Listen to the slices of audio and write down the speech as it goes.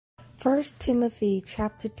1 Timothy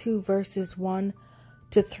chapter 2 verses 1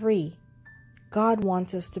 to 3. God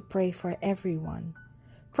wants us to pray for everyone.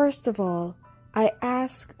 First of all, I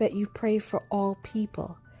ask that you pray for all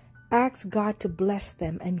people. Ask God to bless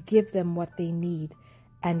them and give them what they need,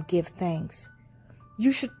 and give thanks.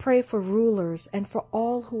 You should pray for rulers and for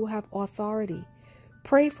all who have authority.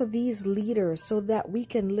 Pray for these leaders so that we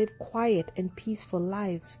can live quiet and peaceful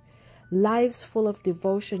lives full of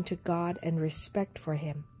devotion to God and respect for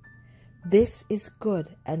Him. This is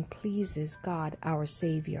good and pleases God our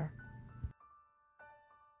Savior.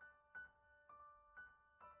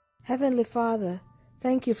 Heavenly Father,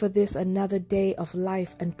 thank you for this another day of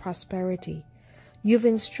life and prosperity. You've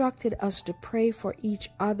instructed us to pray for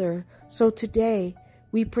each other, so today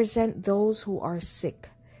we present those who are sick,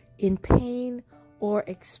 in pain, or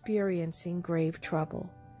experiencing grave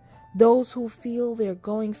trouble. Those who feel they're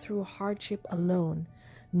going through hardship alone.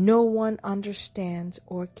 No one understands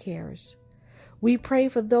or cares. We pray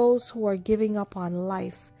for those who are giving up on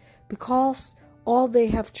life because all they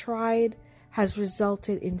have tried has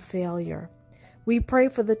resulted in failure. We pray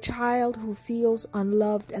for the child who feels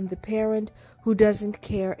unloved and the parent who doesn't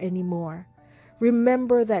care anymore.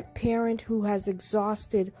 Remember that parent who has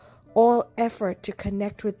exhausted all effort to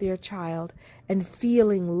connect with their child and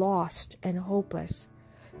feeling lost and hopeless.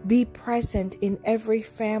 Be present in every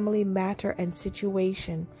family matter and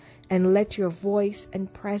situation, and let your voice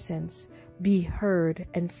and presence be heard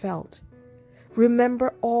and felt.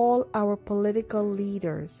 Remember all our political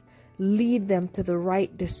leaders. Lead them to the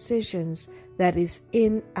right decisions that is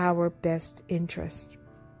in our best interest.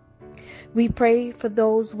 We pray for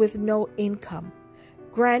those with no income.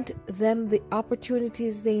 Grant them the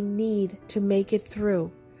opportunities they need to make it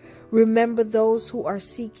through. Remember those who are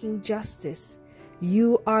seeking justice.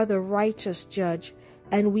 You are the righteous judge,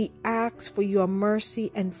 and we ask for your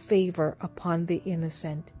mercy and favor upon the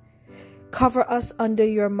innocent. Cover us under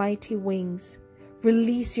your mighty wings.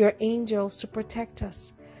 Release your angels to protect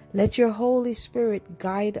us. Let your Holy Spirit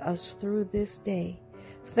guide us through this day.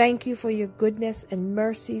 Thank you for your goodness and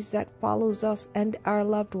mercies that follows us and our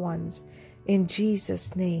loved ones. In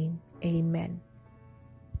Jesus' name, amen.